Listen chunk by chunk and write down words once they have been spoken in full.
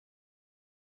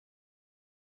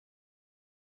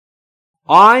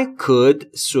I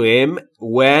could swim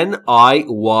when I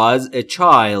was a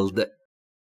child.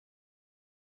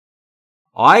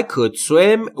 I could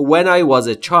swim when I was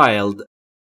a child.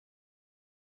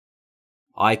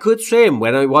 I could swim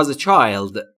when I was a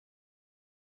child.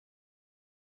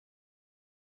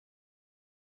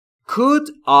 Could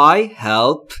I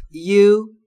help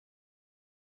you?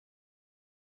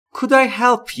 Could I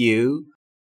help you?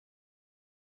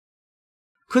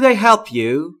 Could I help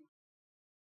you?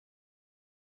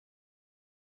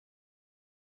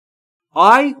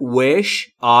 I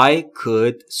wish I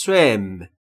could swim.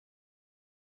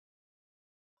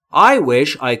 I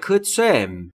wish I could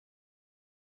swim.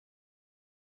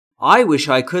 I wish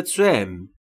I could swim.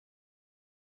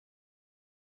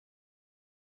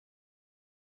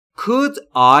 Could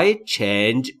I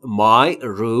change my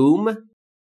room?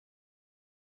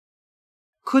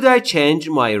 Could I change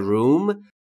my room?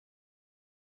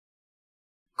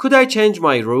 Could I change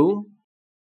my room?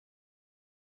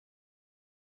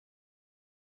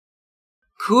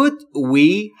 Could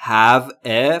we have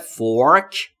a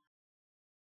fork?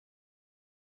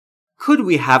 Could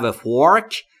we have a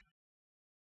fork?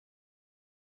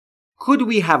 Could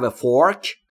we have a fork?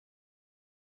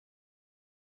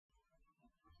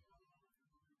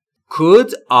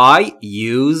 Could I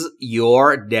use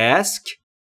your desk?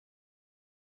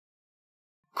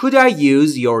 Could I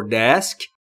use your desk?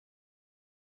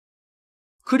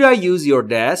 Could I use your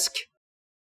desk?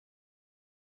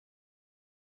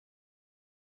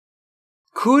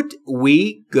 Could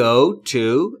we go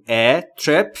to a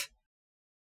trip?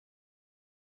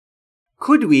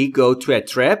 Could we go to a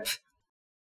trip?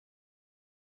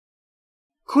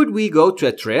 Could we go to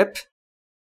a trip?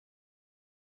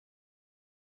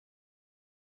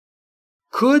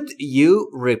 Could you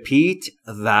repeat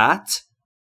that?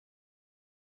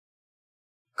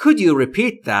 Could you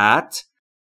repeat that?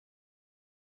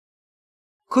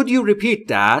 Could you repeat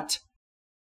that?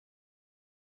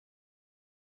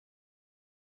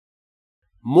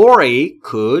 Maury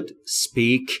could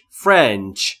speak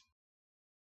French.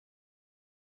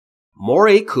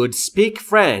 Maury could speak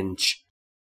French.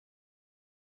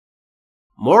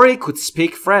 Maury could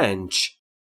speak French.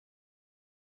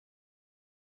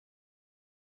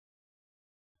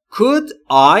 Could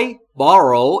I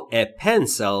borrow a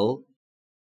pencil?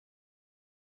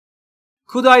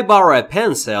 Could I borrow a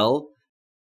pencil?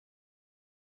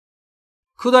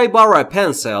 Could I borrow a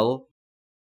pencil?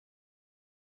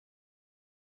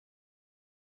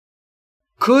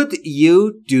 Could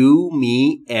you do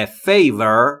me a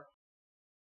favor?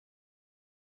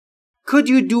 Could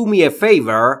you do me a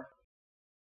favor?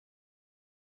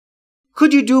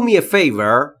 Could you do me a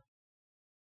favor?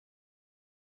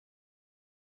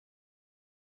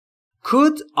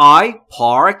 Could I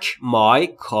park my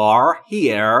car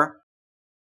here?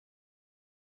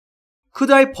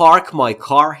 Could I park my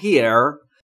car here?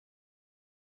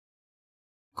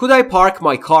 Could I park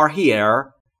my car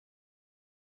here?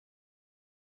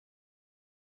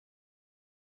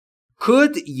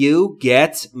 Could you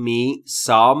get me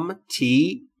some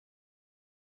tea?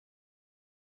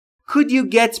 Could you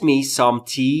get me some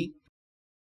tea?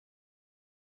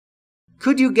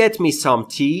 Could you get me some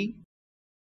tea?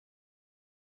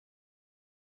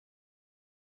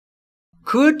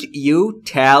 Could you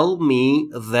tell me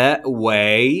the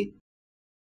way?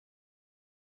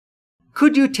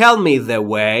 Could you tell me the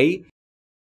way?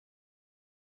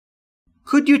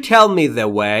 Could you tell me the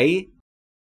way?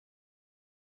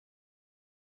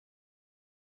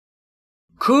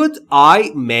 Could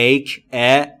I make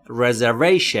a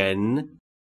reservation?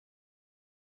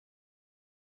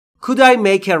 Could I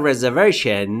make a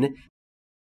reservation?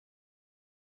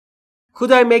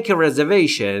 Could I make a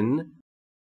reservation?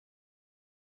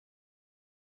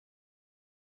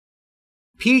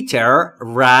 Peter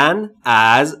ran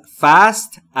as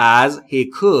fast as he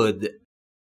could.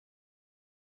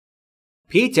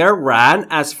 Peter ran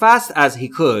as fast as he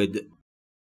could.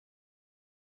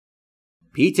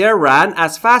 Peter ran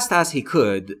as fast as he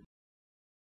could.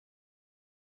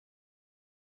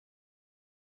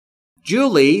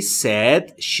 Julie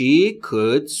said she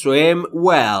could swim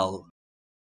well.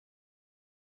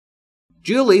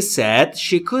 Julie said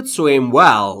she could swim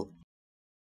well.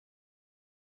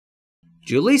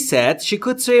 Julie said she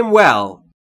could swim well.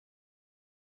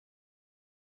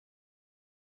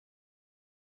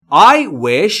 I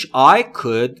wish I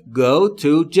could go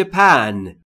to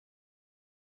Japan.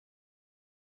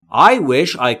 I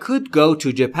wish I could go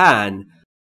to Japan.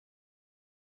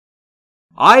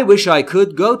 I wish I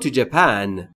could go to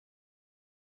Japan.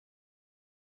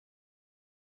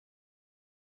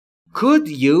 Could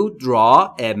you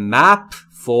draw a map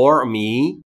for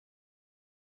me?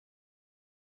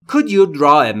 Could you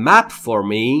draw a map for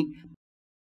me?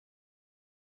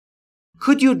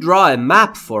 Could you draw a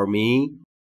map for me?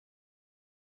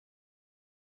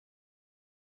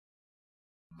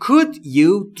 Could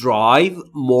you drive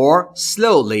more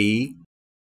slowly?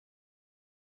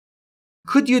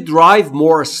 Could you drive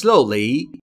more slowly?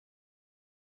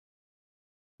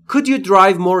 Could you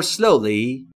drive more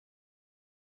slowly?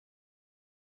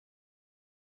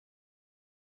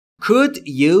 Could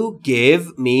you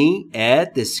give me a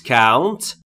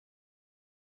discount?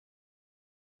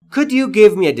 Could you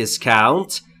give me a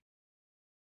discount?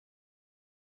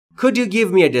 Could you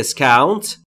give me a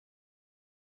discount?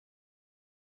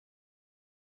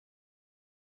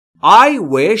 I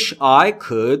wish I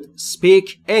could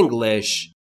speak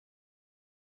English.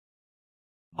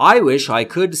 I wish I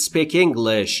could speak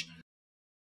English.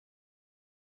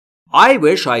 I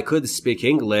wish I could speak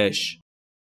English.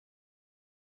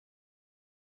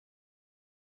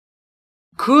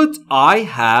 Could I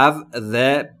have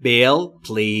the bill,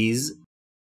 please?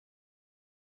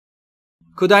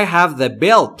 Could I have the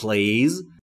bill, please?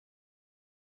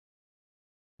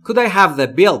 Could I have the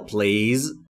bill,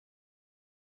 please?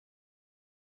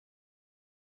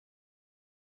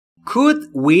 Could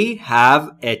we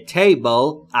have a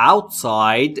table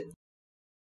outside?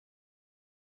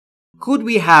 Could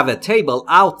we have a table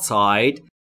outside?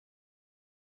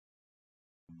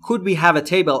 Could we have a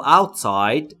table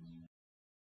outside?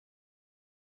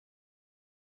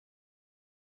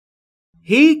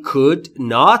 He could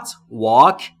not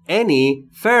walk any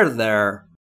further.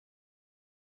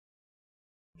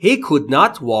 He could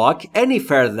not walk any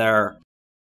further.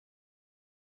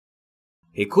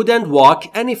 He couldn't walk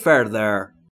any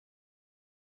further.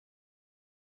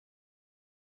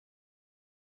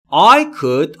 I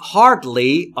could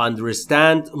hardly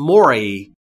understand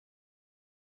Maury.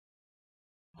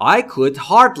 I could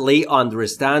hardly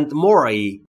understand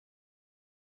Maury.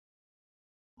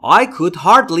 I could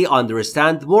hardly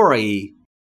understand Maury.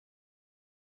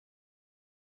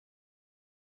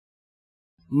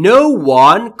 No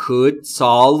one could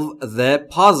solve the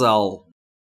puzzle.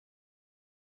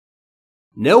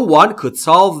 No one could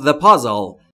solve the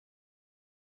puzzle.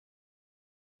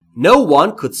 No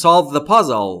one could solve the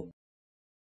puzzle.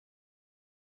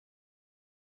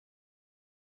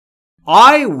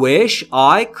 I wish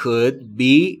I could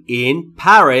be in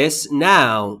Paris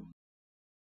now.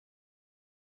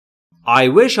 I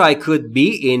wish I could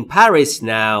be in Paris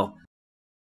now.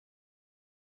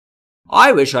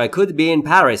 I wish I could be in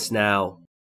Paris now.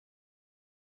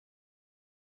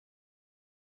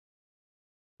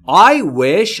 I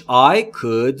wish I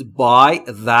could buy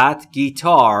that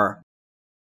guitar.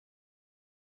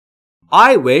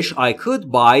 I wish I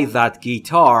could buy that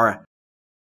guitar.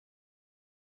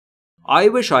 I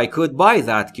wish I could buy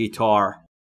that guitar.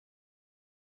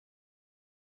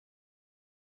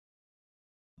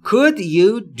 Could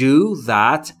you do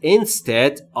that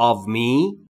instead of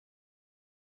me?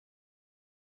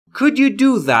 Could you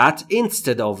do that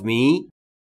instead of me?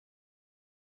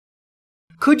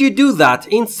 Could you do that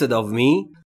instead of me?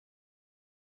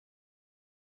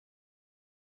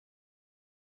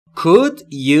 Could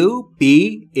you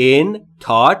be in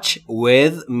touch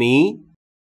with me?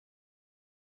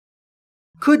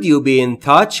 Could you be in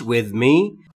touch with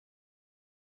me?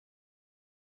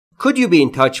 Could you be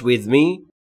in touch with me?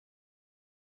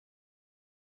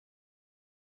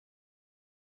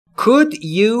 Could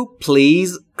you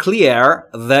please clear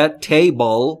the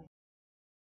table?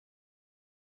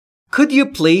 Could you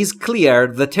please clear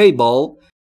the table?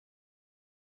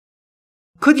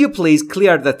 Could you please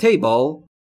clear the table?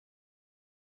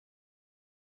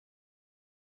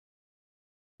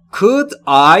 Could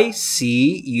I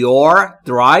see your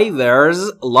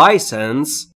driver's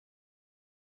license?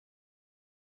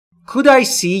 Could I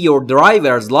see your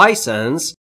driver's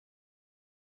license?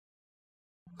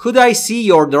 Could I see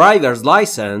your driver's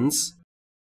license?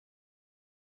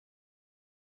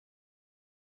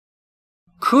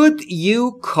 Could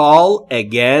you call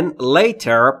again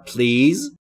later,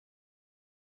 please?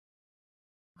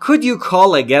 Could you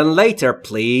call again later,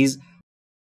 please?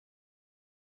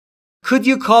 Could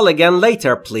you call again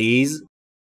later, please?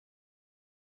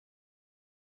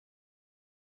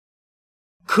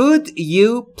 Could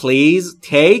you please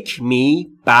take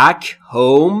me back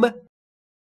home?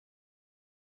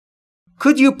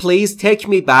 Could you please take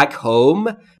me back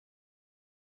home?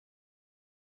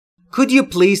 Could you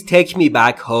please take me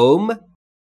back home?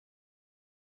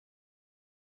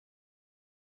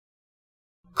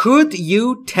 Could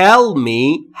you tell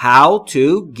me how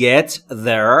to get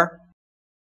there?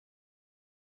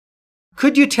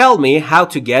 Could you tell me how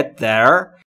to get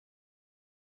there?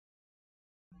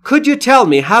 Could you tell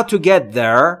me how to get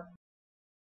there?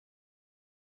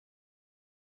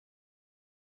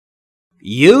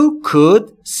 You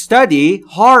could study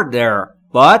harder,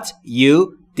 but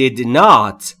you did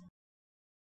not.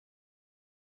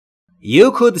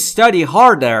 You could study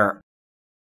harder.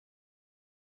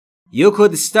 You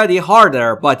could study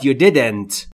harder, but you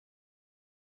didn't.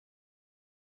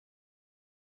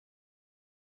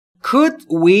 Could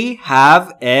we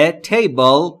have a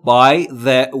table by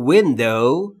the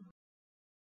window?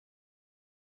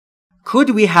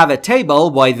 Could we have a table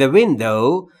by the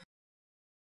window?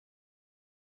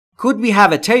 Could we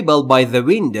have a table by the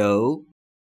window?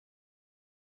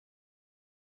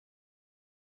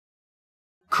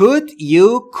 Could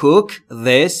you cook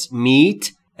this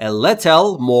meat a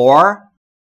little more?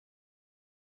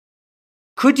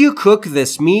 Could you cook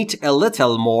this meat a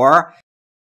little more?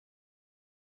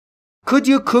 Could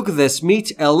you cook this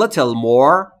meat a little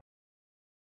more?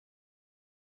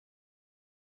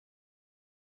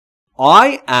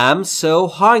 I am so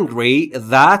hungry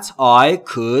that I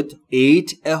could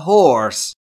eat a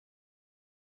horse.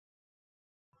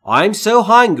 I'm so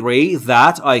hungry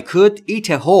that I could eat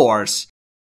a horse.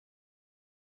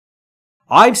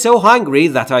 I'm so hungry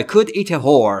that I could eat a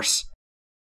horse.